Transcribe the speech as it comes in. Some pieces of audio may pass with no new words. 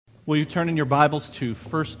Will you turn in your Bibles to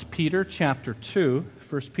 1 Peter chapter 2?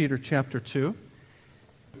 1 Peter chapter 2.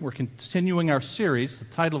 We're continuing our series, the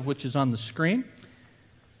title of which is on the screen,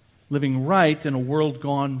 Living Right in a World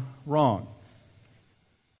Gone Wrong.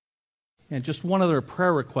 And just one other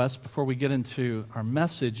prayer request before we get into our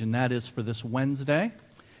message, and that is for this Wednesday.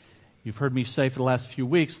 You've heard me say for the last few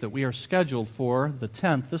weeks that we are scheduled for the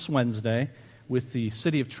 10th, this Wednesday, with the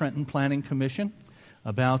City of Trenton Planning Commission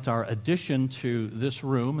about our addition to this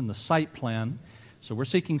room and the site plan. So we're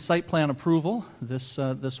seeking site plan approval this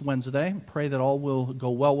Wednesday. Pray that all will go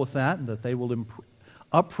well with that and that they will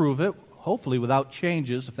approve it, hopefully without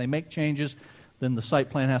changes. If they make changes, then the site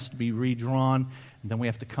plan has to be redrawn, and then we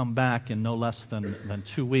have to come back in no less than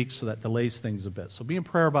 2 weeks, so that delays things a bit. So be in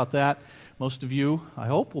prayer about that. Most of you, I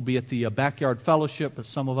hope, will be at the Backyard Fellowship, but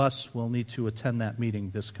some of us will need to attend that meeting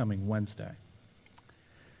this coming Wednesday.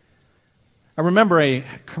 I remember a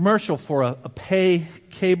commercial for a pay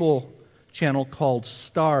cable channel called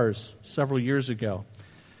Stars several years ago.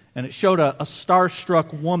 And it showed a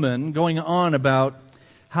starstruck woman going on about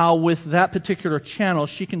how with that particular channel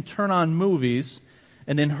she can turn on movies,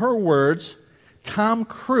 and in her words, Tom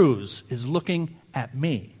Cruise is looking at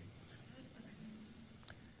me.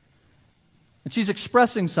 And she's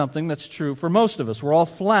expressing something that's true for most of us. We're all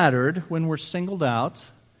flattered when we're singled out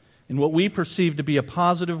in what we perceive to be a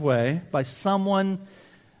positive way by someone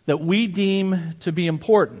that we deem to be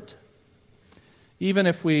important, even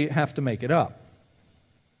if we have to make it up.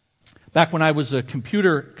 Back when I was a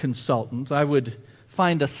computer consultant, I would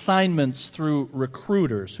find assignments through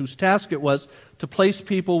recruiters whose task it was to place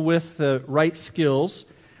people with the right skills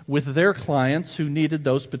with their clients who needed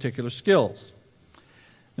those particular skills.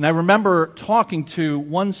 And I remember talking to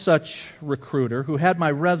one such recruiter who had my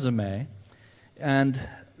resume, and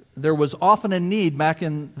there was often a need back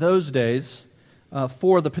in those days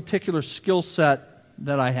for the particular skill set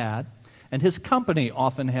that I had, and his company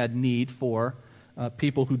often had need for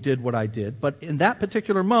people who did what I did. But in that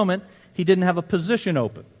particular moment, he didn't have a position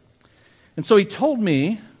open. And so he told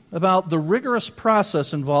me about the rigorous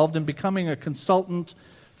process involved in becoming a consultant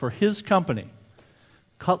for his company,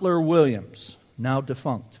 Cutler Williams, now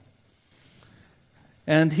defunct.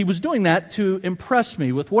 And he was doing that to impress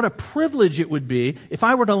me with what a privilege it would be if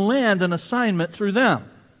I were to land an assignment through them.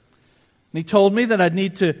 And he told me that I'd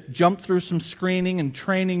need to jump through some screening and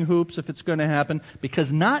training hoops if it's going to happen,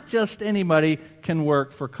 because not just anybody can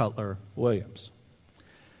work for Cutler Williams.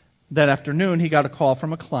 That afternoon, he got a call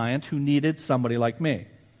from a client who needed somebody like me.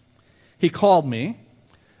 He called me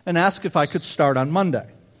and asked if I could start on Monday.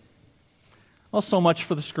 Well, so much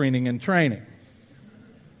for the screening and training.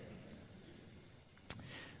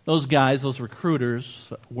 Those guys, those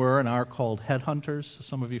recruiters, were and are called headhunters.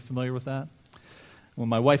 Some of you familiar with that? When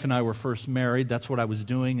my wife and I were first married, that's what I was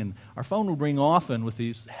doing, and our phone would ring often with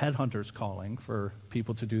these headhunters calling for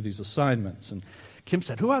people to do these assignments. And Kim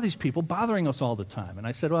said, "Who are these people bothering us all the time?" And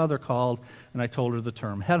I said, "Well, they're called," and I told her the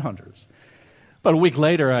term headhunters. About a week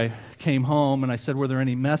later, I came home, and I said, "Were there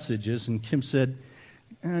any messages?" And Kim said,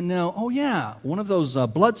 "No, oh yeah, one of those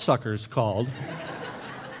bloodsuckers called."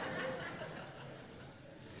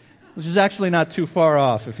 Which is actually not too far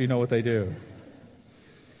off if you know what they do.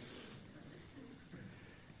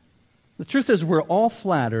 The truth is, we're all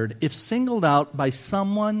flattered if singled out by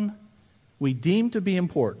someone we deem to be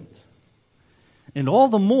important. And all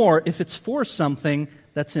the more if it's for something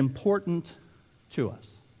that's important to us.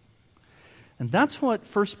 And that's what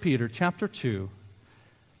 1 Peter chapter 2,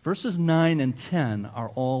 verses 9 and 10 are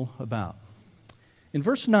all about. In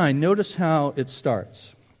verse 9, notice how it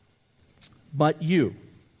starts. But you.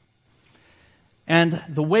 And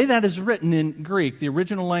the way that is written in Greek, the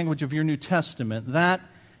original language of your New Testament, that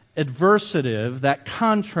adversative, that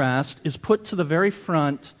contrast, is put to the very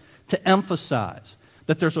front to emphasize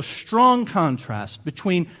that there's a strong contrast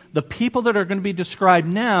between the people that are going to be described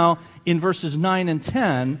now in verses 9 and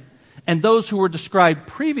 10 and those who were described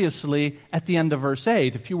previously at the end of verse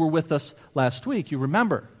 8. If you were with us last week, you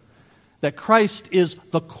remember that Christ is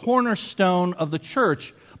the cornerstone of the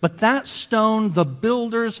church, but that stone the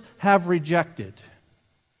builders have rejected.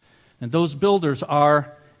 And those builders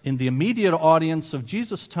are, in the immediate audience of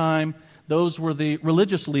Jesus' time, those were the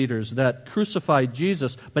religious leaders that crucified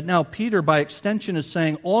Jesus. But now Peter, by extension, is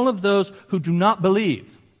saying all of those who do not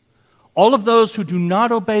believe, all of those who do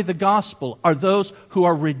not obey the gospel are those who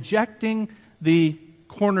are rejecting the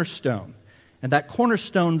cornerstone. And that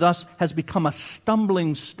cornerstone thus has become a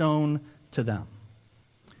stumbling stone to them.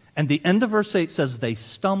 And the end of verse 8 says, they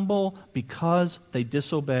stumble because they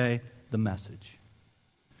disobey the message.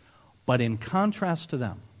 But in contrast to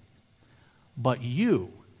them, but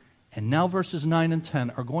you And now verses 9 and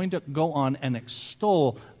 10 are going to go on and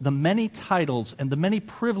extol the many titles and the many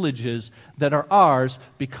privileges that are ours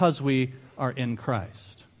because we are in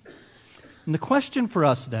Christ. And the question for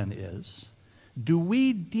us then is, do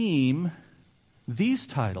we deem these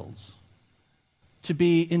titles to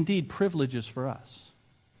be indeed privileges for us,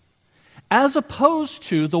 as opposed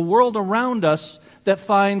to the world around us that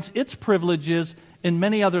finds its privileges in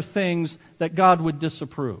many other things that God would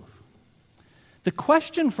disapprove? The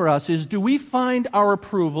question for us is, do we find our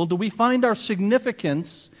approval, do we find our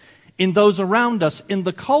significance in those around us, in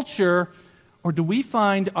the culture, or do we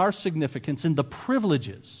find our significance in the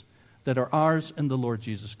privileges that are ours in the Lord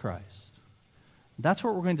Jesus Christ? That's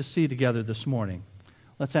what we're going to see together this morning.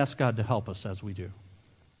 Let's ask God to help us as we do.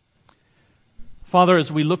 Father,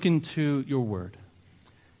 as we look into your word,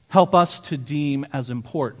 help us to deem as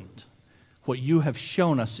important what you have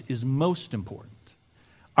shown us is most important,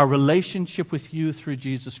 our relationship with you through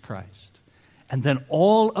Jesus Christ, and then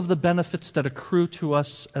all of the benefits that accrue to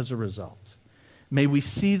us as a result. May we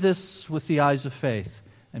see this with the eyes of faith,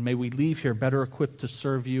 and may we leave here better equipped to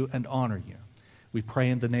serve you and honor you. We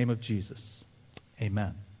pray in the name of Jesus.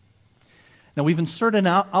 Amen. Now, we've inserted an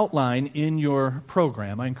outline in your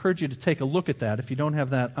program. I encourage you to take a look at that if you don't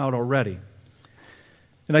have that out already.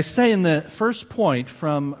 And I say in the first point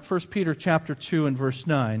from 1 Peter chapter 2 and verse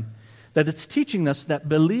 9 that it's teaching us that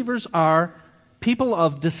believers are people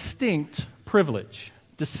of distinct privilege.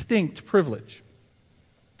 Distinct privilege.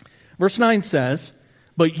 Verse 9 says,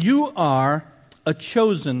 "But you are a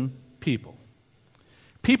chosen people."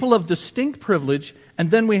 People of distinct privilege,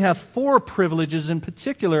 and then we have 4 privileges in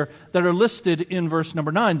particular that are listed in verse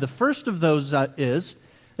number 9. The first of those is,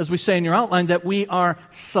 as we say in your outline, that we are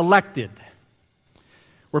selected.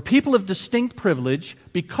 We're people of distinct privilege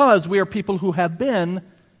because we are people who have been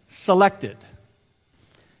selected.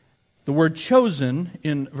 The word chosen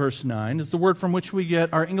in verse 9 is the word from which we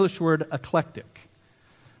get our English word eclectic,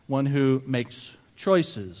 one who makes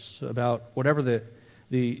choices about whatever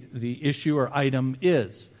the issue or item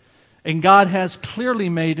is. And God has clearly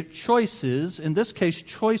made choices, in this case,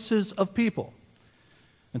 choices of people.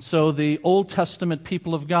 And so the Old Testament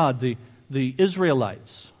people of God, the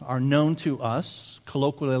Israelites, are known to us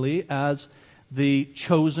colloquially as the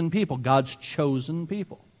chosen people, God's chosen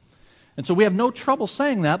people. And so we have no trouble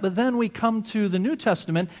saying that, but then we come to the New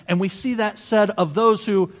Testament and we see that said of those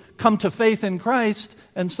who come to faith in Christ,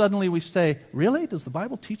 and suddenly we say, really? Does the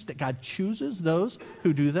Bible teach that God chooses those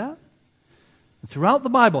who do that? And throughout the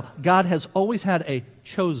Bible, God has always had a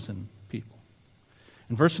chosen people.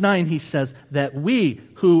 In verse 9, he says that we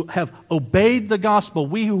who have obeyed the gospel,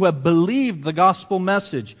 we who have believed the gospel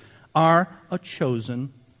message, are a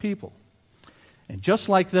chosen people. And just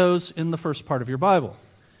like those in the first part of your Bible,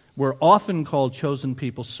 we're often called chosen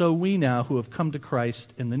people, so we now who have come to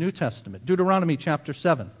Christ in the New Testament. Deuteronomy chapter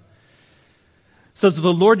 7 says,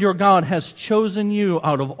 "The Lord your God has chosen you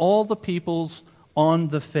out of all the peoples on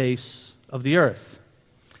the face of the earth."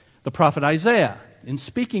 The prophet Isaiah, in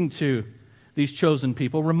speaking to these chosen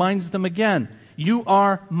people, reminds them again, "You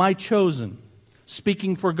are my chosen,"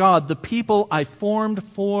 speaking for God, "the people I formed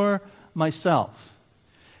for myself."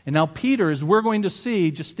 And now Peter, as we're going to see,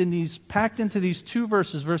 just in these packed into these 2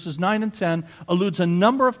 verses, verses 9 and 10, alludes a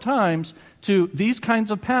number of times to these kinds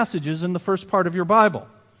of passages in the first part of your Bible,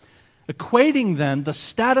 equating then the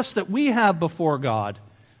status that we have before God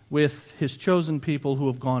with his chosen people who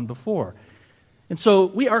have gone before. And so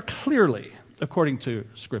we are clearly, according to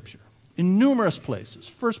Scripture, in numerous places,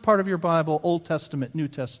 first part of your Bible, Old Testament, New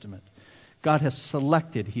Testament, God has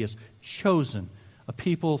selected, he has chosen a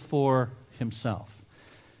people for himself.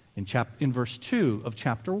 In verse 2 of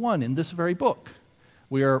chapter 1, in this very book,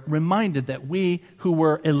 we are reminded that we who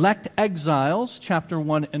were elect exiles, chapter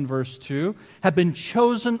 1 and verse 2, have been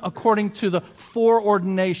chosen according to the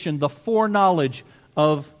foreordination, the foreknowledge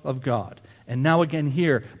of God. And now again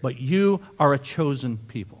here, but you are a chosen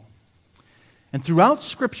people. And throughout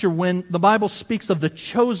Scripture, when the Bible speaks of the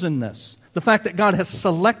chosenness, the fact that God has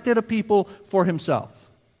selected a people for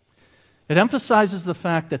himself, it emphasizes the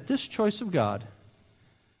fact that this choice of God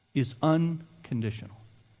is unconditional.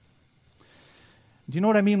 Do you know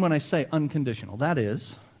what I mean when I say unconditional? That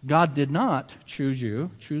is, God did not choose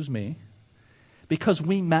you, choose me, because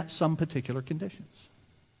we met some particular conditions.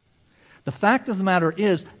 The fact of the matter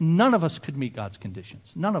is, none of us could meet God's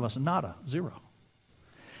conditions. None of us, nada, zero.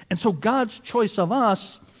 And so God's choice of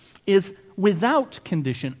us is without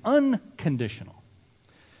condition, unconditional.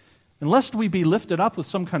 And lest we be lifted up with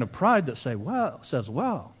some kind of pride that says,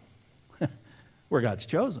 well, we're God's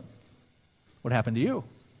chosen. What happened to you?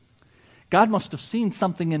 God must have seen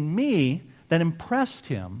something in me that impressed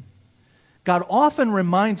him. God often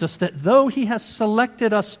reminds us that though He has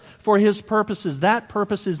selected us for His purposes, that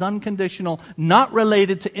purpose is unconditional, not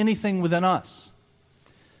related to anything within us.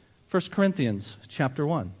 1 Corinthians chapter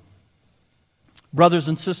 1. Brothers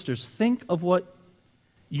and sisters, think of what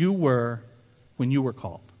you were when you were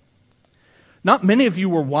called. Not many of you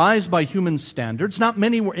were wise by human standards. Not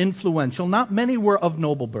many were influential. Not many were of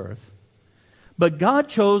noble birth. But God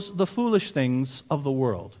chose the foolish things of the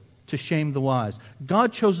world to shame the wise.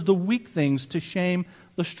 God chose the weak things to shame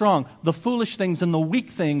the strong. The foolish things and the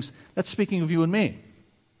weak things, that's speaking of you and me.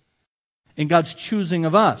 In God's choosing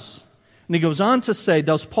of us. And he goes on to say,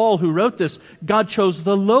 does Paul, who wrote this, God chose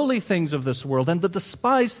the lowly things of this world and the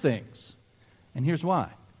despised things. And here's why.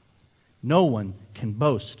 No one can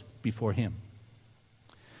boast before Him.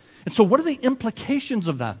 And so what are the implications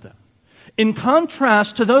of that then? In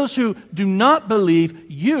contrast to those who do not believe,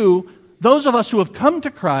 those of us who have come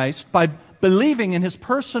to Christ by believing in His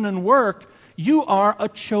person and work, you are a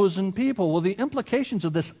chosen people. Well, the implications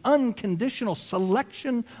of this unconditional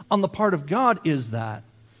selection on the part of God is that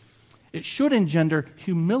it should engender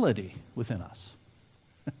humility within us.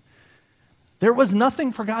 There was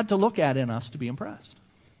nothing for God to look at in us to be impressed.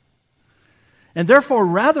 And therefore,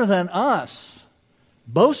 rather than us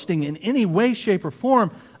boasting in any way, shape, or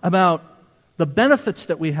form about the benefits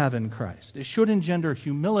that we have in Christ, it should engender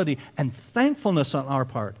humility and thankfulness on our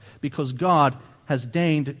part because God has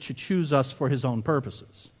deigned to choose us for His own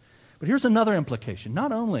purposes. But here's another implication.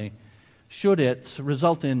 Not only should it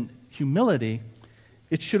result in humility,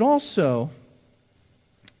 it should also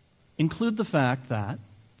include the fact that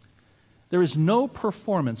there is no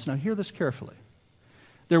performance. Now hear this carefully.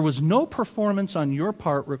 There was no performance on your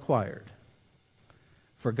part required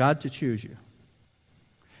for God to choose you.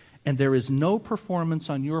 And there is no performance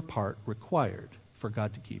on your part required for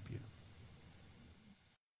God to keep you.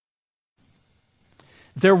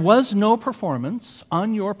 There was no performance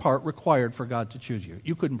on your part required for God to choose you.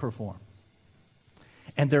 You couldn't perform.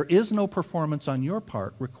 And there is no performance on your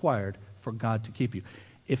part required for God to keep you.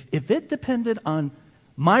 If it depended on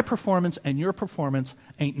my performance and your performance,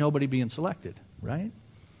 ain't nobody being selected, right?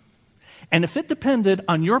 And if it depended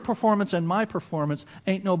on your performance and my performance,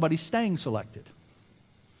 ain't nobody staying selected.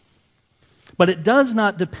 But it does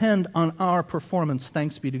not depend on our performance,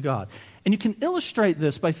 thanks be to God. And you can illustrate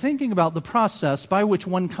this by thinking about the process by which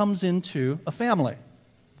one comes into a family.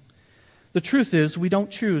 The truth is, we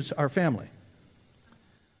don't choose our family.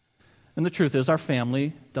 And the truth is, our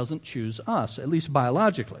family doesn't choose us, at least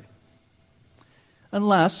biologically,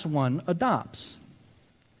 unless one adopts.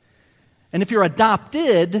 And if you're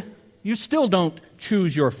adopted, you still don't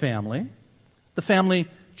choose your family. The family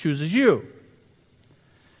chooses you.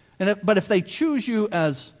 But if they choose you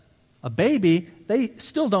as a baby, they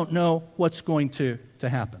still don't know what's going to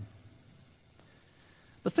happen.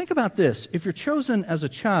 But think about this. If you're chosen as a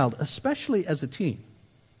child, especially as a teen,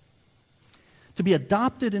 to be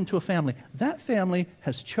adopted into a family, that family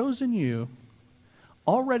has chosen you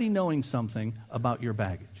already knowing something about your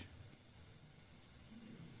baggage.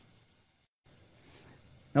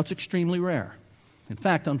 Now, it's extremely rare. In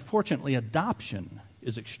fact, unfortunately, adoption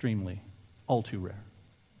is extremely, all too rare.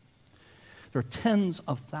 There are tens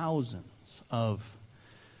of thousands of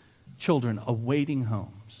children awaiting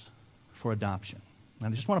homes for adoption.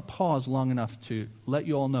 And I just want to pause long enough to let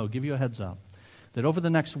you all know, give you a heads up, that over the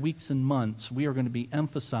next weeks and months, we are going to be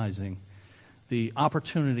emphasizing the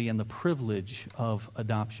opportunity and the privilege of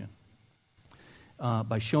adoption.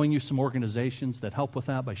 By showing you some organizations that help with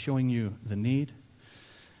that, by showing you the need,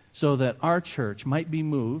 so that our church might be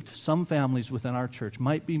moved, some families within our church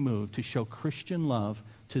might be moved to show Christian love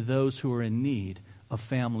to those who are in need of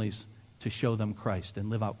families to show them Christ and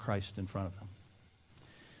live out Christ in front of them.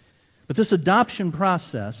 But this adoption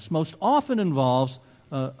process most often involves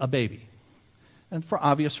a baby. And for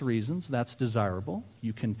obvious reasons, that's desirable.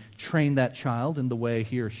 You can train that child in the way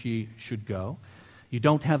he or she should go. You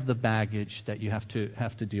don't have the baggage that you have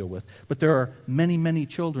to deal with. But there are many, many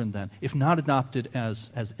children then, if not adopted as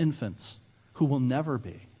infants, who will never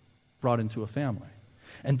be brought into a family.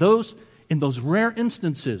 And those, in those rare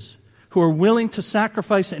instances, who are willing to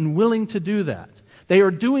sacrifice and willing to do that, they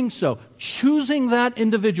are doing so, choosing that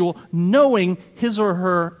individual, knowing his or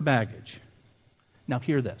her baggage. Now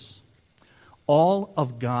hear this. All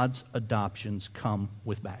of God's adoptions come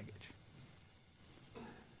with baggage.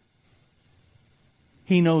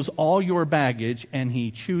 He knows all your baggage, and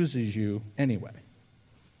He chooses you anyway,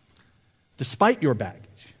 despite your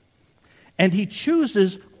baggage. And He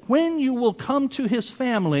chooses when you will come to His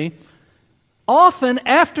family, often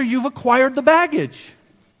after you've acquired the baggage.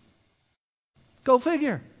 Go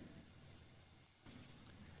figure.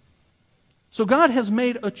 So God has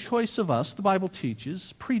made a choice of us, the Bible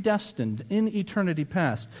teaches, predestined in eternity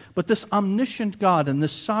past. But this omniscient God and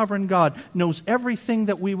this sovereign God knows everything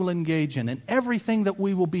that we will engage in and everything that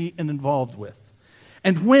we will be involved with.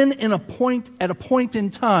 And when at a point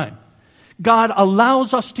in time, God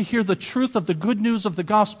allows us to hear the truth of the good news of the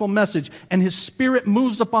gospel message, and His Spirit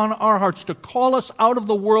moves upon our hearts to call us out of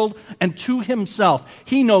the world and to Himself.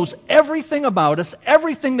 He knows everything about us,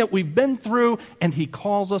 everything that we've been through, and He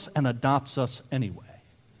calls us and adopts us anyway.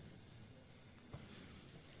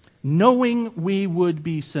 Knowing we would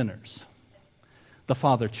be sinners, the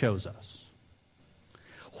Father chose us.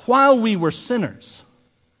 While we were sinners,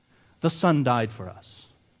 the Son died for us.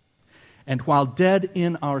 And while dead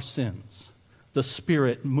in our sins, the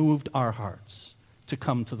Spirit moved our hearts to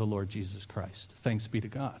come to the Lord Jesus Christ. Thanks be to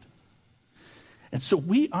God. And so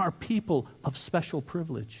we are people of special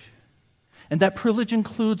privilege. And that privilege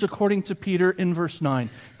includes, according to Peter in verse 9,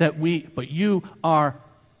 but you are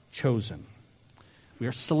chosen. We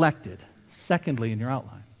are selected. Secondly, in your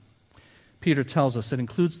outline, Peter tells us it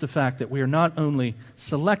includes the fact that we are not only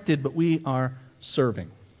selected, but we are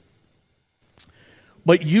serving.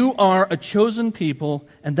 But you are a chosen people,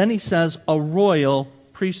 and then he says, a royal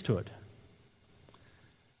priesthood.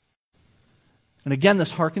 And again,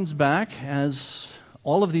 this harkens back, as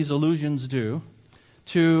all of these allusions do,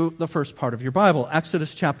 to the first part of your Bible,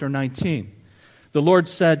 Exodus chapter 19. The Lord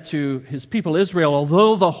said to His people Israel,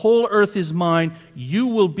 although the whole earth is mine, you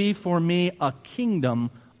will be for me a kingdom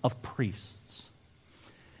of priests.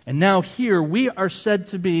 And now here we are said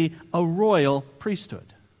to be a royal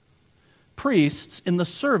priesthood. Priests in the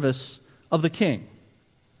service of the king.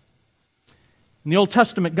 In the Old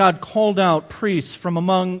Testament, God called out priests from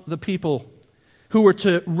among the people who were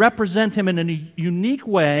to represent Him in a unique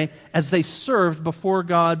way as they served before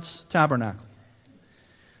God's tabernacle.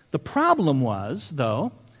 The problem was,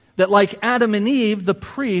 though, that like Adam and Eve, the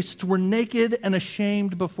priests were naked and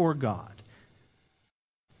ashamed before God.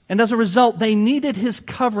 And as a result, they needed His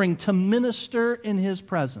covering to minister in His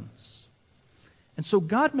presence. And so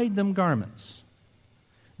God made them garments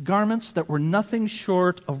that were nothing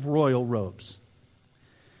short of royal robes.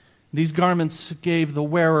 These garments gave the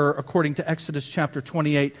wearer, according to Exodus chapter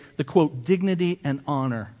 28, the, quote, dignity and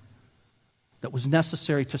honor that was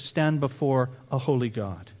necessary to stand before a holy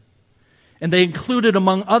God. And they included,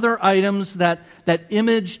 among other items that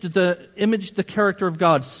imaged the character of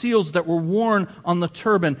God, seals that were worn on the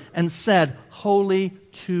turban and said, holy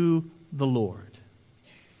to the Lord.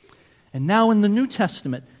 And now in the New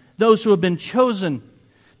Testament, those who have been chosen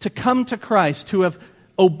to come to Christ, who have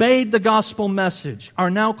obeyed the gospel message, are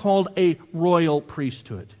now called a royal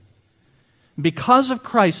priesthood. Because of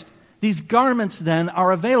Christ, these garments then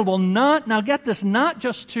are available not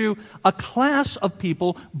just to a class of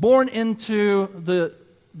people born into the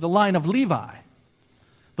line of Levi,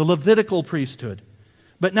 the Levitical priesthood,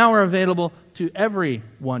 but now are available to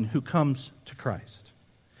everyone who comes to Christ.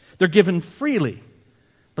 They're given freely,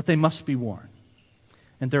 but they must be worn.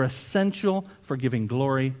 And they're essential for giving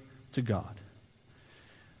glory to God.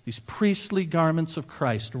 These priestly garments of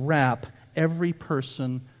Christ wrap every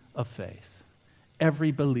person of faith,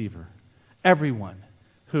 every believer, everyone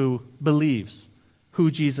who believes who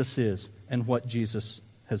Jesus is and what Jesus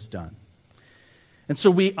has done. And so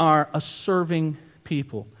we are a serving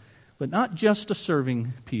people, but not just a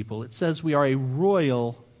serving people. It says we are a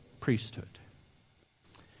royal priesthood.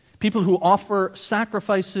 People who offer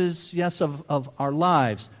sacrifices, yes, of our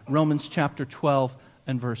lives. Romans chapter 12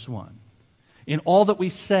 and verse 1. In all that we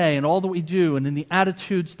say and all that we do and in the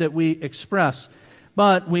attitudes that we express.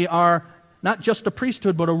 But we are not just a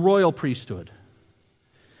priesthood, but a royal priesthood.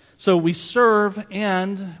 So we serve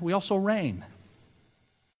and we also reign.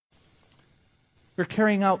 We're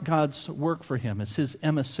carrying out God's work for Him as His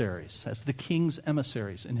emissaries, as the King's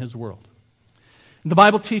emissaries in His world. And the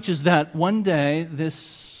Bible teaches that one day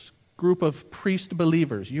this group of priest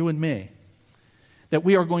believers, you and me, that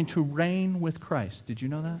we are going to reign with Christ. Did you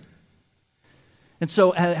know that? And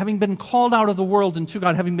so, having been called out of the world into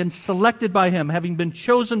God, having been selected by Him, having been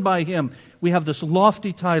chosen by Him, we have this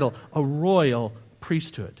lofty title, a royal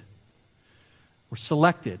priesthood. We're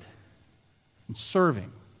selected and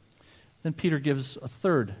serving. Then Peter gives a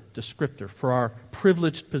third descriptor for our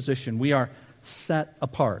privileged position. We are set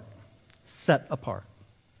apart. Set apart.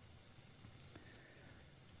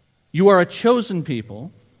 You are a chosen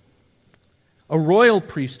people, a royal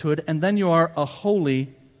priesthood, and then you are a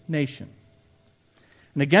holy nation.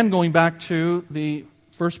 And again, going back to the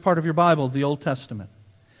first part of your Bible, the Old Testament,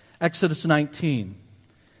 Exodus 19.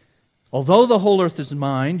 Although the whole earth is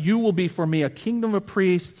mine, you will be for me a kingdom of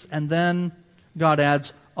priests, and then God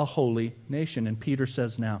adds a holy nation. And Peter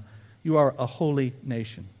says now, You are a holy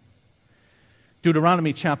nation.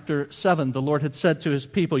 Deuteronomy chapter 7, the Lord had said to his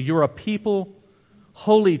people, you're a people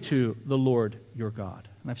holy to the Lord your God.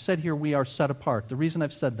 And I've said here we are set apart. The reason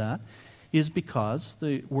I've said that is because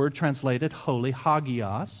the word translated holy,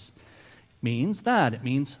 hagios, means that. It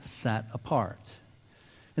means set apart.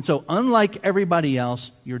 And so unlike everybody else,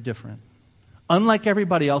 you're different. Unlike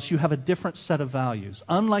everybody else, you have a different set of values.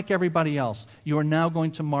 Unlike everybody else, you are now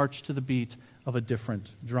going to march to the beat of a different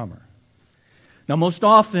drummer. Now, most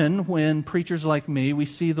often when preachers like me, we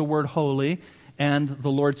see the word holy, and the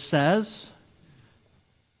Lord says,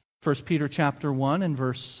 1 Peter chapter 1 and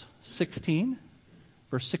verse 16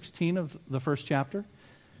 of the first chapter,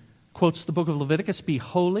 quotes the book of Leviticus, be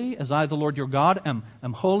holy as I, the Lord your God, am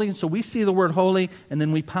holy. And so we see the word holy, and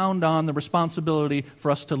then we pound on the responsibility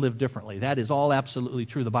for us to live differently. That is all absolutely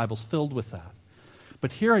true. The Bible's filled with that.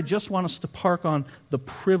 But here I just want us to park on the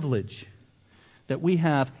privilege that we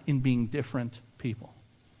have in being different people.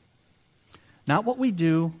 Not what we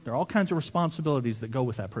do. There are all kinds of responsibilities that go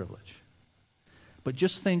with that privilege. But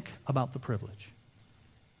just think about the privilege.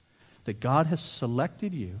 That God has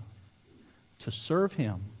selected you to serve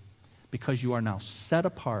Him because you are now set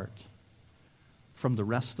apart from the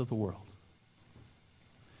rest of the world.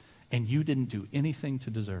 And you didn't do anything to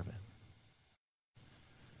deserve it.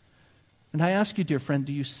 And I ask you, dear friend,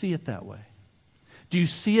 do you see it that way? Do you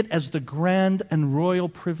see it as the grand and royal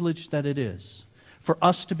privilege that it is for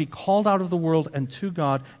us to be called out of the world and to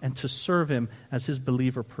God and to serve Him as His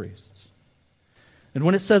believer priests? And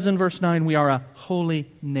when it says in verse 9, we are a holy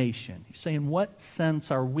nation, you say, in what sense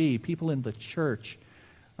are we, people in the church,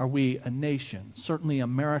 are we a nation? Certainly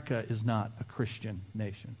America is not a Christian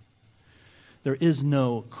nation. There is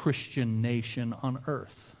no Christian nation on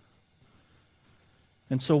earth.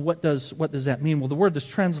 And so what does that mean? Well, the word that's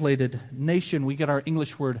translated nation, we get our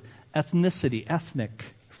English word ethnicity, ethnic,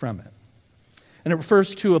 from it. And it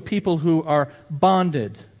refers to a people who are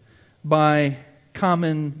bonded by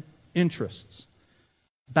common interests,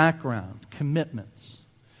 background, commitments.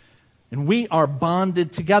 And we are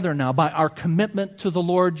bonded together now by our commitment to the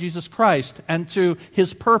Lord Jesus Christ and to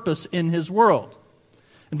His purpose in His world.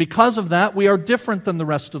 And because of that, we are different than the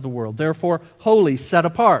rest of the world. Therefore, holy, set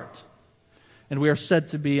apart. And we are said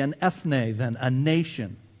to be an ethne, then a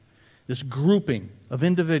nation. This grouping of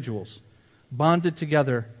individuals bonded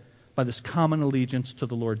together by this common allegiance to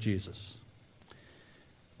the Lord Jesus.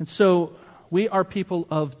 And so, we are people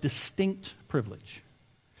of distinct privilege.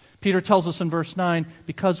 Peter tells us in verse 9,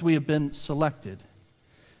 because we have been selected,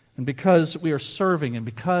 and because we are serving, and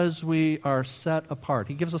because we are set apart.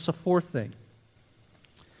 He gives us a fourth thing.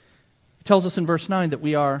 He tells us in verse 9 that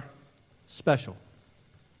we are special.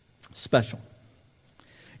 Special.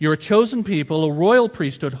 You're a chosen people, a royal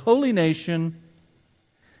priesthood, holy nation,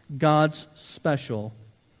 God's special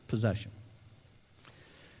possession.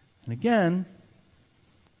 And again,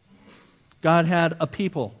 God had a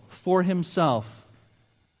people for Himself.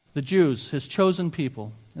 The Jews, His chosen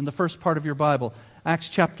people, in the first part of your Bible,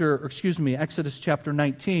 Exodus chapter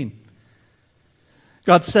 19.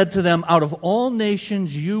 God said to them, out of all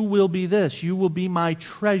nations you will be this, you will be my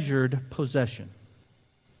treasured possession.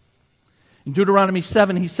 In Deuteronomy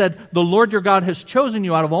 7, He said, the Lord your God has chosen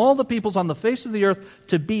you out of all the peoples on the face of the earth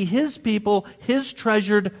to be His people, His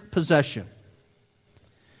treasured possession.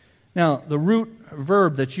 Now, the root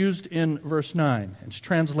verb that's used in verse 9, it's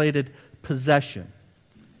translated possession.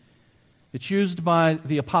 It's used by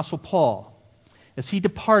the Apostle Paul as he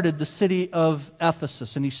departed the city of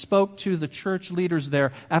Ephesus, and he spoke to the church leaders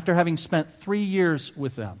there after having spent 3 years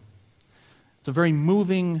with them. It's a very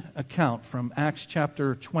moving account from Acts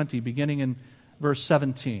chapter 20, beginning in verse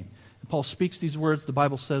 17. And Paul speaks these words. The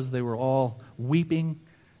Bible says they were all weeping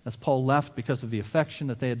as Paul left because of the affection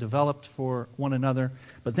that they had developed for one another.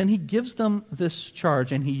 But then he gives them this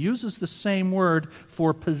charge, and he uses the same word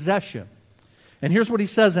for possession. And here's what he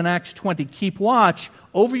says in Acts 20, keep watch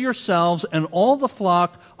over yourselves and all the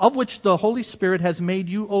flock of which the Holy Spirit has made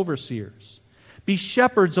you overseers. Be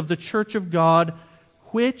shepherds of the church of God,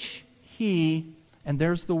 which He, and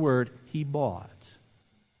there's the word, He bought.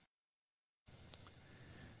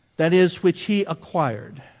 That is, which He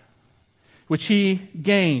acquired, which He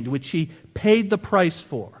gained, which He paid the price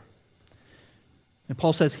for. And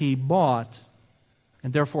Paul says He bought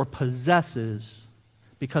and therefore possesses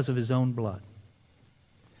because of His own blood.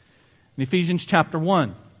 In Ephesians chapter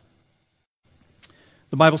 1,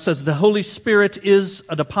 the Bible says, the Holy Spirit is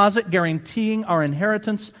a deposit guaranteeing our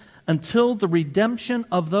inheritance until the redemption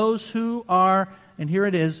of those who are, and here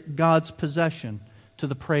it is, God's possession to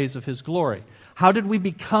the praise of His glory. How did we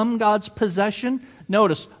become God's possession?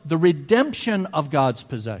 Notice, the redemption of God's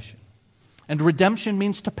possession. And redemption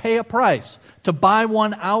means to pay a price, to buy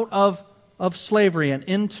one out of slavery and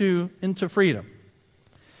into freedom.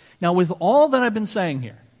 Now, with all that I've been saying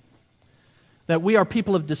here, that we are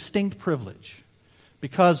people of distinct privilege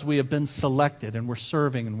because we have been selected and we're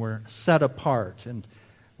serving and we're set apart and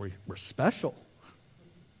we're special.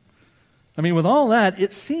 I mean, with all that,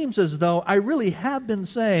 it seems as though I really have been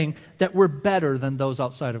saying that we're better than those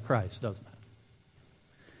outside of Christ, doesn't it?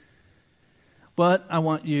 But I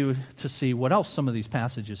want you to see what else some of these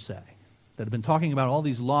passages say that have been talking about all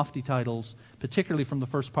these lofty titles, particularly from the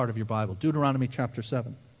first part of your Bible, Deuteronomy chapter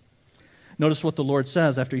 7. Notice what the Lord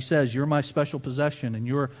says after He says, "You're my special possession and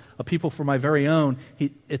you're a people for my very own."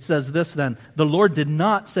 It says this then, "The Lord did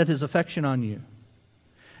not set His affection on you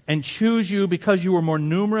and choose you because you were more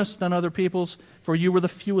numerous than other peoples, for you were the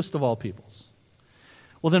fewest of all peoples."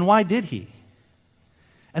 Well, then why did He?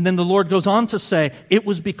 And then the Lord goes on to say, "It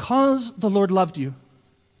was because the Lord loved you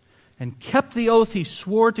and kept the oath He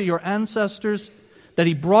swore to your ancestors, that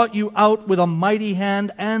He brought you out with a mighty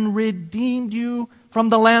hand and redeemed you from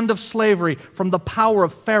the land of slavery, from the power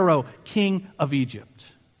of Pharaoh, king of Egypt."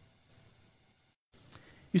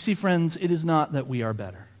 You see, friends, it is not that we are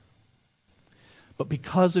better, but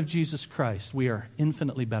because of Jesus Christ, we are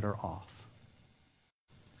infinitely better off.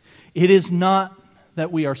 It is not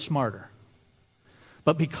that we are smarter,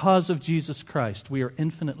 but because of Jesus Christ, we are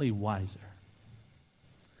infinitely wiser.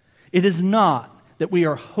 It is not that we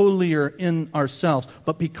are holier in ourselves,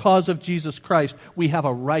 but because of Jesus Christ, we have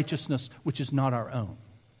a righteousness which is not our own.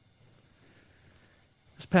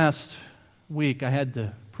 This past week, I had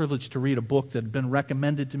the privilege to read a book that had been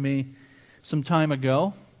recommended to me some time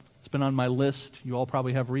ago. It's been on my list. You all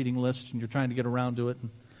probably have reading lists, and you're trying to get around to it.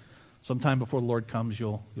 And sometime before the Lord comes,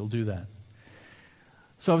 you'll do that.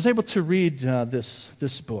 So I was able to read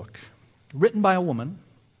this book, written by a woman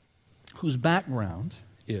whose background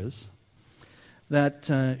is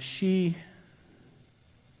that she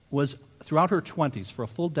was, throughout her 20s, for a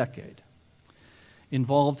full decade,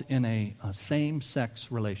 involved in a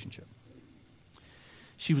same-sex relationship.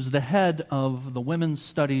 She was the head of the Women's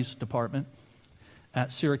Studies Department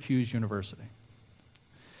at Syracuse University.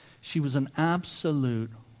 She was an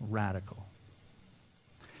absolute radical.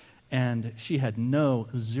 And she had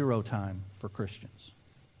zero time for Christians.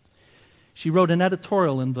 She wrote an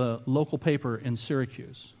editorial in the local paper in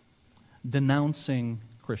Syracuse denouncing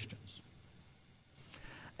Christians.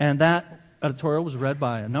 And that editorial was read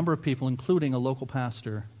by a number of people, including a local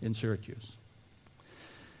pastor in Syracuse.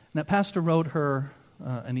 And that pastor wrote her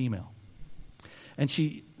an email. And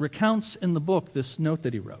she recounts in the book this note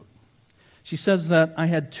that he wrote. She says that I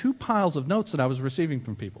had two piles of notes that I was receiving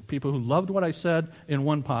from people. People who loved what I said in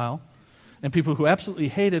one pile, and people who absolutely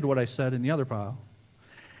hated what I said in the other pile.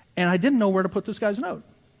 And I didn't know where to put this guy's note.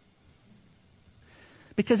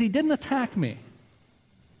 Because he didn't attack me.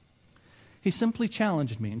 He simply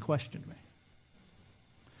challenged me and questioned me.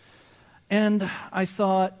 And I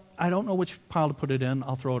thought, I don't know which pile to put it in,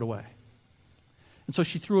 I'll throw it away. And so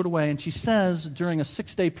she threw it away, and she says during a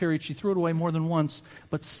 6-day period, she threw it away more than once,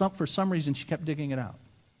 but for some reason she kept digging it out.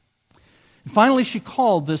 And finally she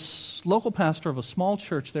called this local pastor of a small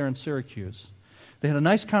church there in Syracuse. They had a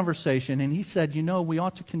nice conversation, and he said, we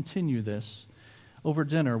ought to continue this over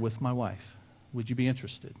dinner with my wife. Would you be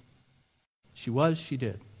interested? She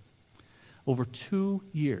did. Over 2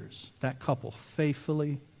 years, that couple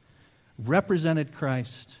faithfully represented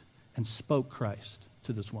Christ and spoke Christ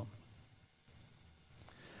to this woman.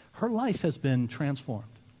 Her life has been transformed.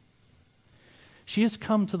 She has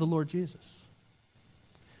come to the Lord Jesus.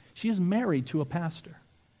 She is married to a pastor.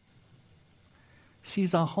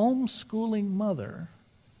 She's a homeschooling mother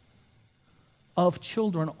of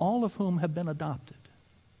children, all of whom have been adopted.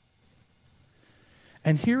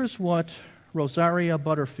 And here's what Rosaria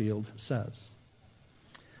Butterfield says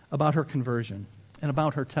about her conversion and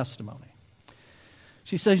about her testimony.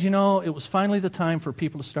 She says, it was finally the time for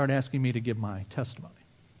people to start asking me to give my testimony.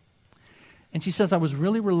 And she says, I was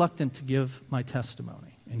really reluctant to give my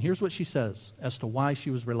testimony. And here's what she says as to why she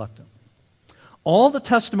was reluctant. All the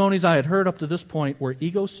testimonies I had heard up to this point were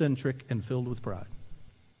egocentric and filled with pride.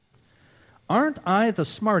 Aren't I the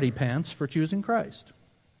smarty pants for choosing Christ?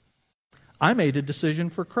 I made a decision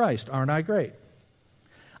for Christ. Aren't I great?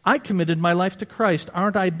 I committed my life to Christ.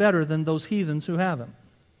 Aren't I better than those heathens who haven't?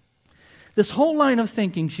 This whole line of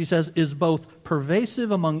thinking, she says, is both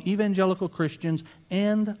pervasive among evangelical Christians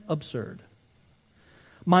and absurd.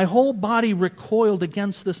 My whole body recoiled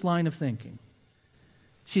against this line of thinking.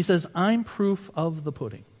 She says, I'm proof of the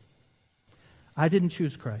pudding. I didn't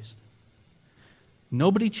choose Christ.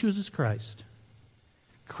 Nobody chooses Christ.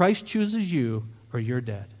 Christ chooses you, or you're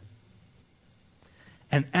dead.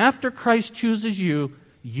 And after Christ chooses you,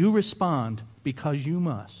 you respond because you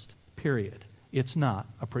must, period. It's not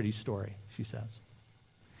a pretty story, she says.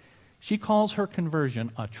 She calls her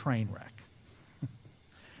conversion a train wreck.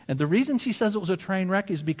 And the reason she says it was a train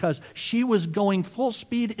wreck is because she was going full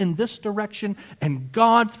speed in this direction, and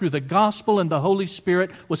God, through the gospel and the Holy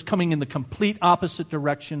Spirit, was coming in the complete opposite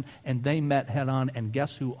direction, and they met head on, and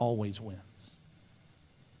guess who always wins?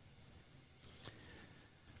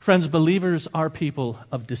 Friends, believers are people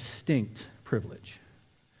of distinct privilege.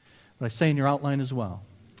 But I say in your outline as well,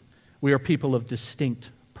 we are people of distinct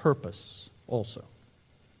purpose also.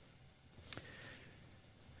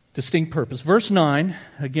 Distinct purpose. Verse 9,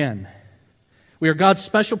 again, we are God's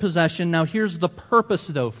special possession. Now here's the purpose,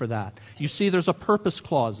 though, for that. You see there's a purpose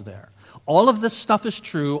clause there. All of this stuff is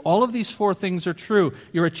true. All of these four things are true.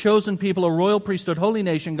 You're a chosen people, a royal priesthood, holy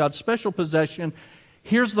nation, God's special possession.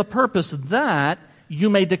 Here's the purpose, that you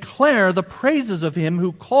may declare the praises of Him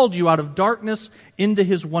who called you out of darkness into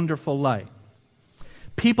His wonderful light.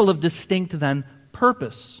 People of distinct, then,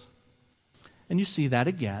 purpose. And you see that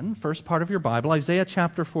again, first part of your Bible, Isaiah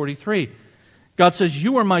chapter 43. God says,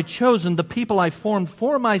 you are my chosen, the people I formed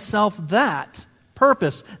for myself, that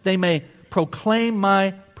purpose, they may proclaim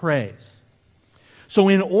my praise. So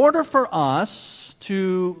in order for us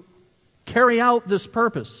to carry out this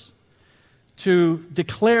purpose, to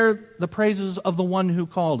declare the praises of the one who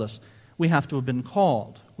called us, we have to have been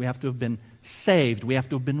called. We have to have been saved. We have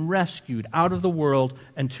to have been rescued out of the world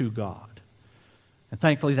and to God. And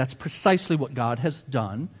thankfully, that's precisely what God has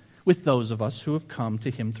done with those of us who have come to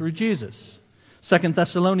Him through Jesus. 2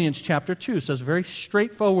 Thessalonians chapter 2 says very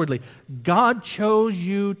straightforwardly, God chose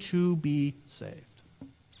you to be saved.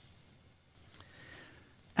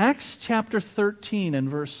 Acts chapter 13 and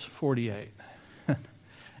verse 48.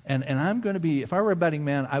 And I'm going to be, if I were a betting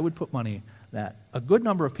man, I would put money that a good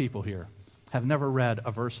number of people here have never read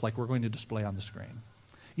a verse like we're going to display on the screen.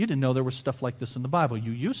 You didn't know there was stuff like this in the Bible.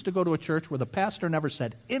 You used to go to a church where the pastor never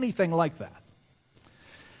said anything like that.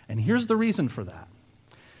 And here's the reason for that.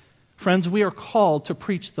 Friends, we are called to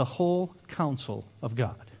preach the whole counsel of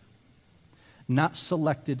God, not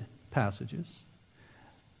selected passages,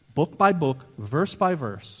 book by book, verse by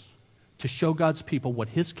verse, to show God's people what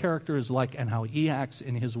His character is like and how He acts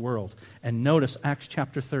in His world. And notice Acts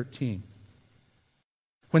chapter 13.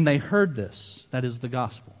 When they heard this, that is the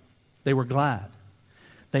gospel, they were glad.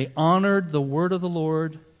 They honored the word of the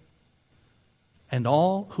Lord, and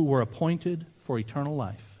all who were appointed for eternal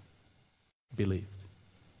life believed.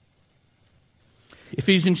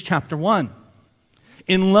 Ephesians chapter 1.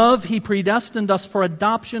 In love, He predestined us for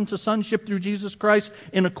adoption to sonship through Jesus Christ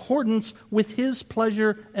in accordance with His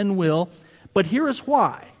pleasure and will. But here is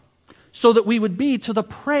why. So that we would be to the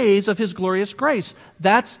praise of His glorious grace.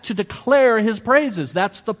 That's to declare His praises.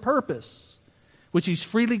 That's the purpose, which He's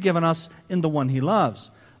freely given us in the one He loves.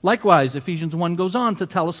 Likewise, Ephesians 1 goes on to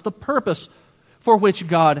tell us the purpose for which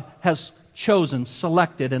God has chosen,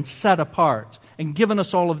 selected, and set apart, and given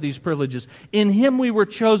us all of these privileges. In Him we were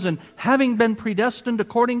chosen, having been predestined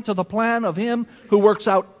according to the plan of Him who works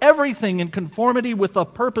out everything in conformity with the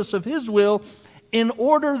purpose of His will, in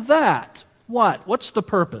order that, what? What's the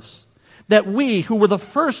purpose? That we, who were the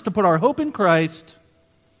first to put our hope in Christ,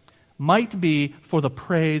 might be for the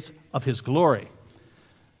praise of His glory.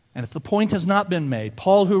 And if the point has not been made,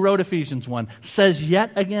 Paul, who wrote Ephesians 1, says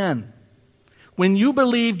yet again, when you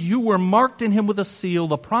believed, you were marked in Him with a seal,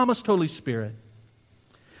 the promised Holy Spirit,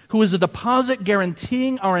 who is a deposit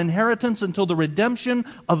guaranteeing our inheritance until the redemption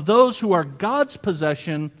of those who are God's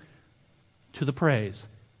possession, to the praise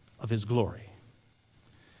of His glory.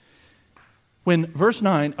 When verse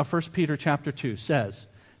 9 of 1 Peter chapter 2 says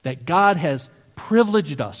that God has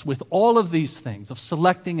privileged us with all of these things of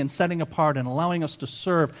selecting and setting apart and allowing us to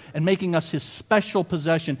serve and making us His special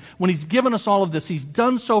possession. When He's given us all of this, He's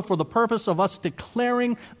done so for the purpose of us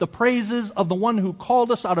declaring the praises of the one who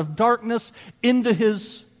called us out of darkness into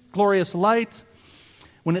His glorious light.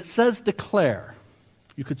 When it says declare,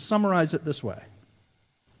 you could summarize it this way.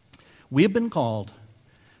 We have been called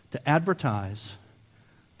to advertise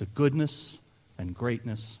the goodness and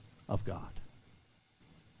greatness of God.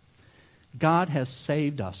 God has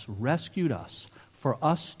saved us, rescued us, for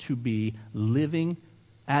us to be living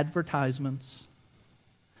advertisements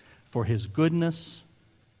for His goodness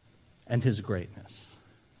and His greatness.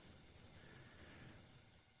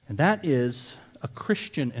 And that is a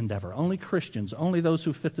Christian endeavor. Only Christians, only those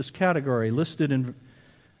who fit this category listed in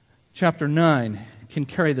chapter 9 can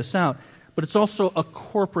carry this out. But it's also a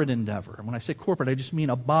corporate endeavor. And when I say corporate, I just mean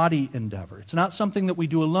a body endeavor. It's not something that we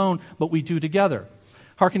do alone, but we do together.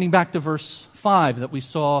 Hearkening back to verse 5 that we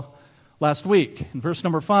saw last week. In verse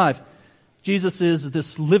number 5, Jesus is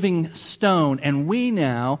this living stone, and we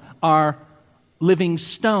now are living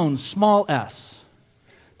stones, small s,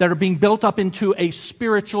 that are being built up into a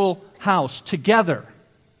spiritual house together.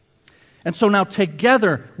 And so now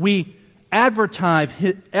together we advertise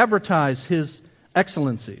His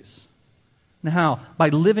excellencies. Now how? By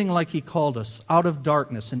living like He called us, out of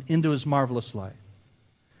darkness and into His marvelous light.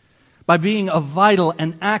 By being a vital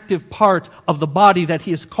and active part of the body that He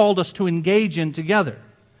has called us to engage in together.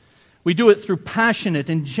 We do it through passionate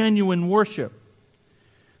and genuine worship,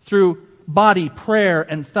 through body prayer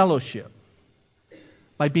and fellowship,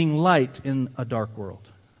 by being light in a dark world.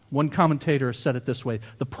 One commentator said it this way: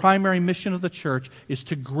 the primary mission of the church is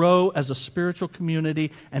to grow as a spiritual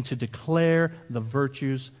community and to declare the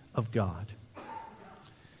virtues of God.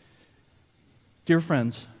 Dear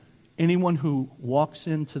friends, anyone who walks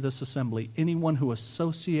into this assembly, anyone who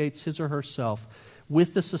associates his or herself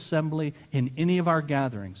with this assembly in any of our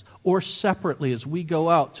gatherings, or separately as we go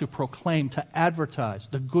out to proclaim, to advertise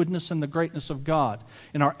the goodness and the greatness of God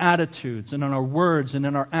in our attitudes and in our words and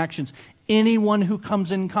in our actions, anyone who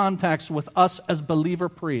comes in contact with us as believer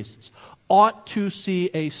priests ought to see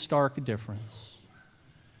a stark difference.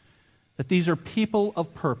 That these are people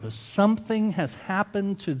of purpose. Something has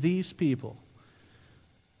happened to these people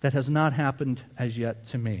that has not happened as yet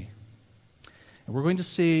to me. And we're going to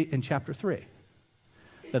see in chapter 3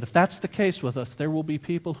 that if that's the case with us, there will be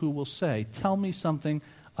people who will say, tell me something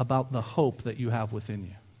about the hope that you have within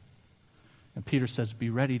you. And Peter says, be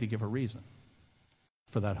ready to give a reason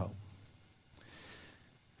for that hope.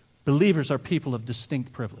 Believers are people of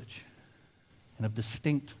distinct privilege and of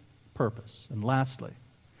distinct purpose. And lastly,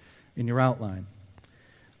 in your outline,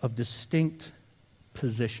 of distinct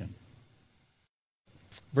position.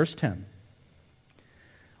 Verse 10.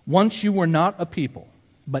 Once you were not a people,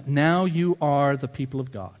 but now you are the people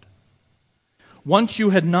of God. Once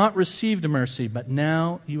you had not received mercy, but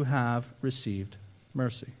now you have received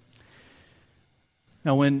mercy.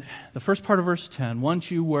 Now, when the first part of verse 10,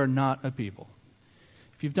 once you were not a people.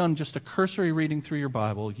 If you've done just a cursory reading through your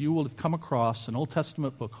Bible, you will have come across an Old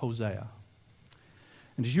Testament book, Hosea.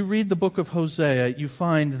 And as you read the book of Hosea, you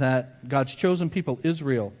find that God's chosen people,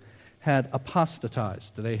 Israel, had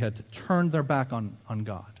apostatized. They had turned their back on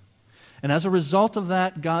God. And as a result of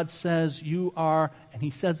that, God says, you are, and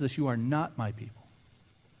He says this, you are not my people.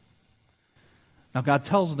 Now God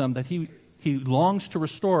tells them that He longs to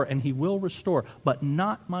restore, and He will restore, but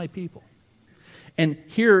not my people. And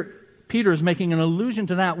here, Peter is making an allusion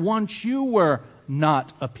to that. Once you were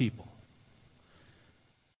not a people,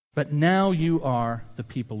 but now you are the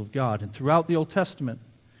people of God. And throughout the Old Testament,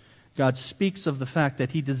 God speaks of the fact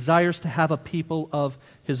that He desires to have a people of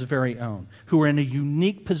His very own, who are in a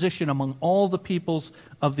unique position among all the peoples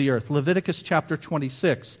of the earth. Leviticus chapter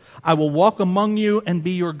 26, I will walk among you and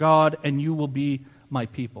be your God, and you will be my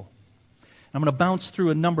people. I'm going to bounce through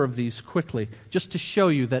a number of these quickly, just to show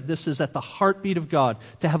you that this is at the heartbeat of God,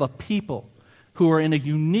 to have a people who are in a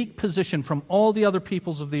unique position from all the other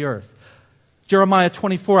peoples of the earth. Jeremiah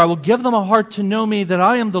 24, I will give them a heart to know me that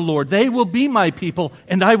I am the Lord. They will be my people,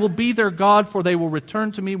 and I will be their God, for they will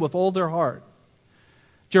return to me with all their heart.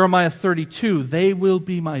 Jeremiah 32, they will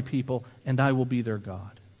be my people, and I will be their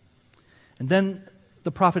God. And then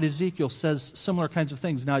the prophet Ezekiel says similar kinds of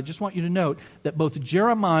things. Now, I just want you to note that both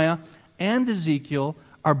Jeremiah and Ezekiel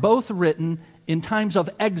are both written in times of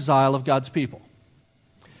exile of God's people.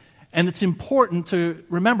 And it's important to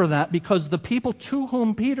remember that, because the people to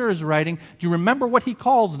whom Peter is writing, do you remember what he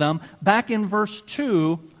calls them back in verse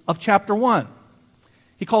 2 of chapter 1?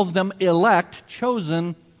 He calls them elect,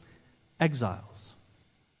 chosen exiles.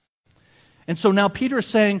 And so now Peter is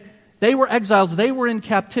saying, they were exiles, they were in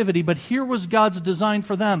captivity, but here was God's design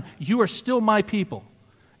for them. You are still my people,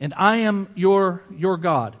 and I am your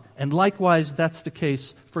God. And likewise, that's the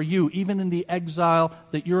case for you, even in the exile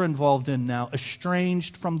that you're involved in now,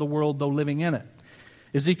 estranged from the world, though living in it.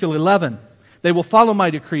 Ezekiel 11, they will follow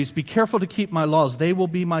my decrees. Be careful to keep my laws. They will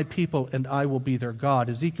be my people, and I will be their God.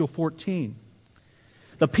 Ezekiel 14,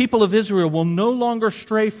 the people of Israel will no longer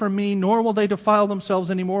stray from me, nor will they defile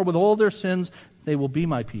themselves anymore with all their sins. They will be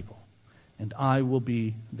my people, and I will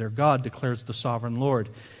be their God, declares the sovereign Lord.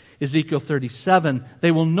 Ezekiel 37,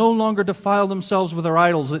 they will no longer defile themselves with their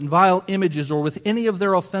idols and vile images or with any of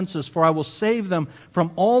their offenses, for I will save them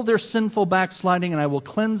from all their sinful backsliding, and I will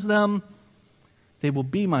cleanse them. They will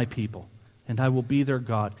be my people, and I will be their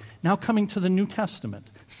God. Now coming to the New Testament,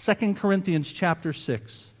 2 Corinthians chapter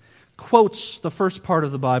 6 quotes the first part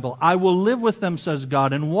of the Bible. I will live with them, says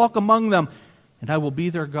God, and walk among them, and I will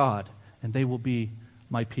be their God, and they will be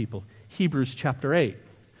my people. Hebrews chapter 8.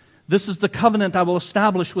 This is the covenant I will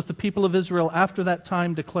establish with the people of Israel after that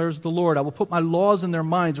time, declares the Lord. I will put my laws in their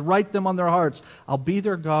minds, write them on their hearts. I'll be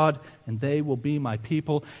their God, and they will be my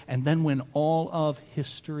people. And then when all of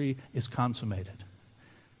history is consummated,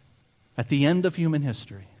 at the end of human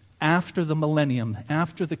history, after the millennium,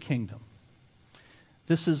 after the kingdom,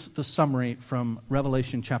 this is the summary from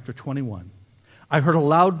Revelation chapter 21. I heard a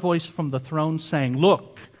loud voice from the throne saying,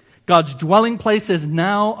 "Look, God's dwelling place is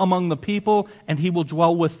now among the people, and He will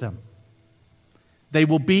dwell with them. They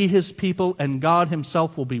will be His people, and God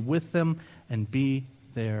Himself will be with them and be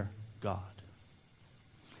their God."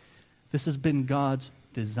 This has been God's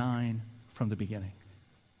design from the beginning.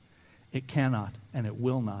 It cannot and it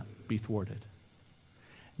will not be thwarted.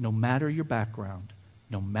 No matter your background,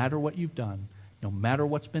 no matter what you've done, no matter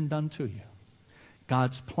what's been done to you,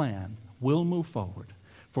 God's plan will move forward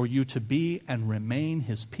for you to be and remain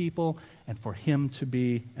His people, and for Him to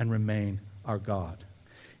be and remain our God.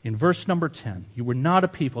 In verse number 10, you were not a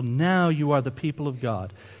people, now you are the people of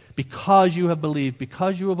God, because you have believed,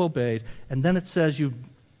 because you have obeyed. And then it says, you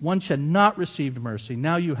once had not received mercy,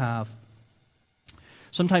 now you have.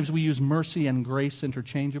 Sometimes we use mercy and grace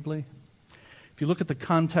interchangeably. If you look at the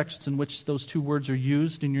contexts in which those two words are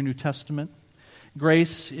used in your New Testament,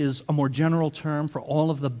 grace is a more general term for all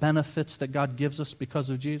of the benefits that God gives us because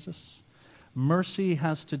of Jesus. Mercy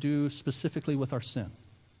has to do specifically with our sin.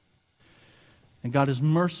 And God is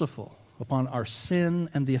merciful upon our sin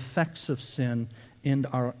and the effects of sin in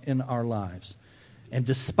our lives. And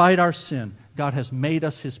despite our sin, God has made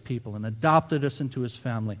us His people and adopted us into His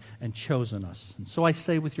family and chosen us. And so I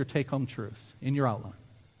say with your take-home truth in your outline,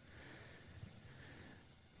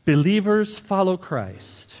 believers follow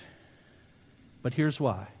Christ. But here's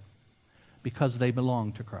why. Because they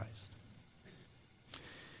belong to Christ.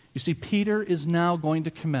 You see, Peter is now going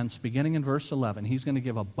to commence, beginning in verse 11, he's going to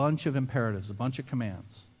give a bunch of imperatives, a bunch of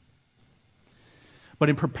commands. But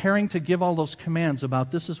in preparing to give all those commands about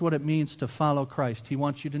this is what it means to follow Christ, he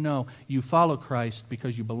wants you to know you follow Christ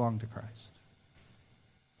because you belong to Christ.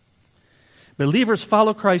 Believers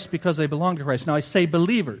follow Christ because they belong to Christ. Now I say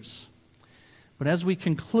believers, but as we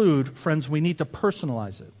conclude, friends, we need to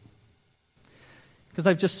personalize it. Because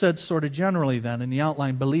I've just said sort of generally then in the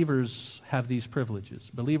outline, believers have these privileges.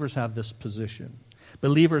 Believers have this position.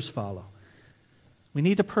 Believers follow. We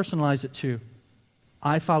need to personalize it to,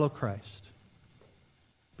 I follow Christ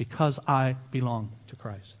because I belong to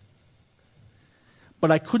Christ. But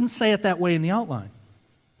I couldn't say it that way in the outline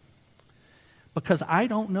because I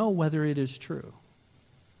don't know whether it is true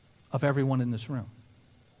of everyone in this room.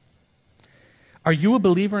 Are you a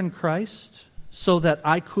believer in Christ so that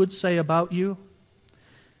I could say about you,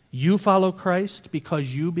 you follow Christ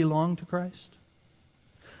because you belong to Christ?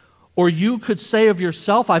 Or you could say of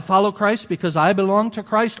yourself, I follow Christ because I belong to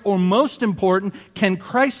Christ? Or most important, can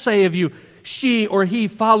Christ say of you, she or he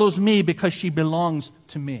follows me because she belongs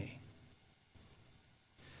to me?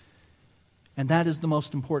 And that is the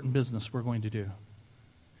most important business we're going to do.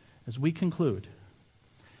 As we conclude,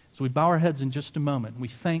 as we bow our heads in just a moment, we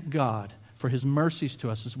thank God for His mercies to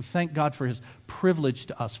us, as we thank God for His privilege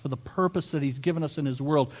to us, for the purpose that He's given us in His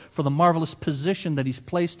world, for the marvelous position that He's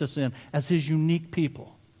placed us in as His unique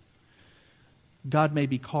people. God may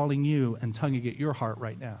be calling you and tugging at your heart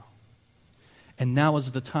right now. And now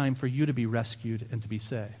is the time for you to be rescued and to be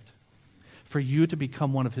saved. For you to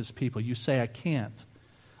become one of His people. You say, I can't.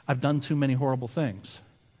 I've done too many horrible things.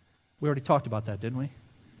 We already talked about that, didn't we?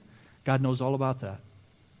 God knows all about that.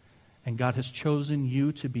 And God has chosen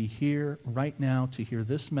you to be here right now to hear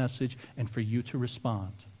this message and for you to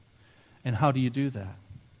respond. And how do you do that?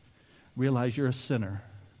 Realize you're a sinner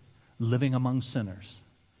living among sinners.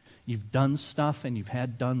 You've done stuff and you've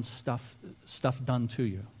had stuff done to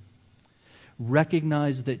you.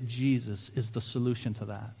 Recognize that Jesus is the solution to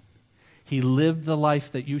that. He lived the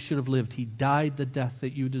life that you should have lived. He died the death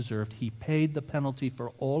that you deserved. He paid the penalty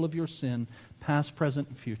for all of your sin, past, present,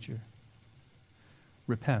 and future.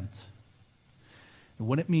 Repent. And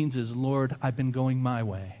what it means is, Lord, I've been going my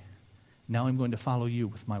way. Now I'm going to follow you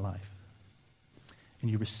with my life. And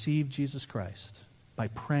you receive Jesus Christ by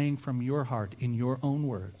praying from your heart in your own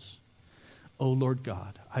words. Oh, Lord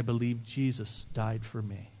God, I believe Jesus died for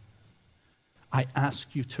me. I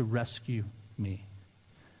ask you to rescue me.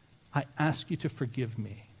 I ask you to forgive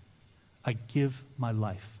me. I give my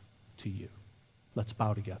life to you. Let's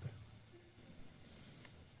bow together.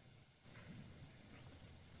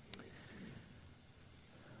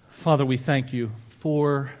 Father, we thank you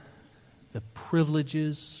for the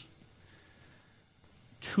privileges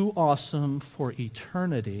too awesome for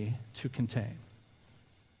eternity to contain.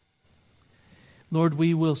 Lord,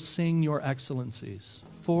 we will sing your excellencies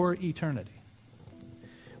for eternity.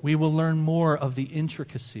 We will learn more of the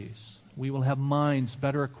intricacies. We will have minds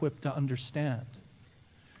better equipped to understand.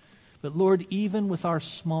 But Lord, even with our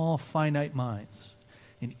small, finite minds,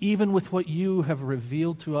 and even with what you have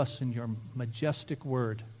revealed to us in your majestic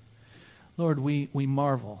word, Lord, we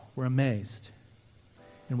marvel, we're amazed,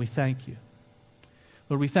 and we thank you.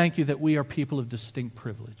 Lord, we thank you that we are people of distinct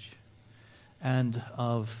privilege and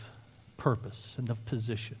of purpose and of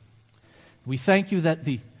position. We thank you that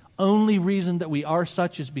the only reason that we are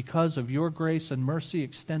such is because of your grace and mercy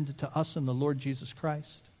extended to us in the Lord Jesus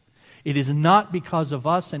Christ. It is not because of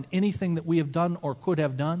us and anything that we have done or could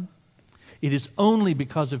have done. It is only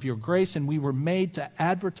because of your grace, and we were made to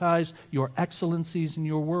advertise your excellencies in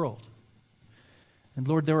your world. And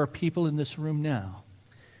Lord, there are people in this room now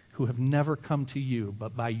who have never come to you,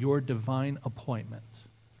 but by your divine appointment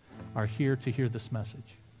are here to hear this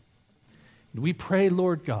message. And we pray,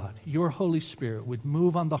 Lord God, your Holy Spirit would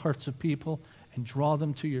move on the hearts of people and draw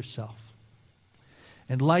them to yourself.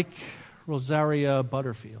 And like Rosaria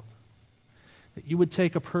Butterfield, that you would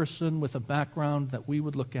take a person with a background that we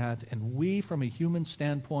would look at, and we, from a human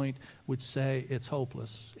standpoint, would say, it's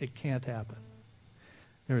hopeless. It can't happen.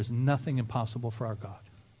 There is nothing impossible for our God.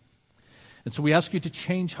 And so we ask you to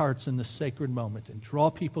change hearts in this sacred moment and draw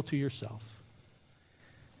people to yourself.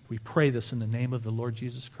 We pray this in the name of the Lord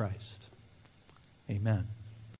Jesus Christ. Amen.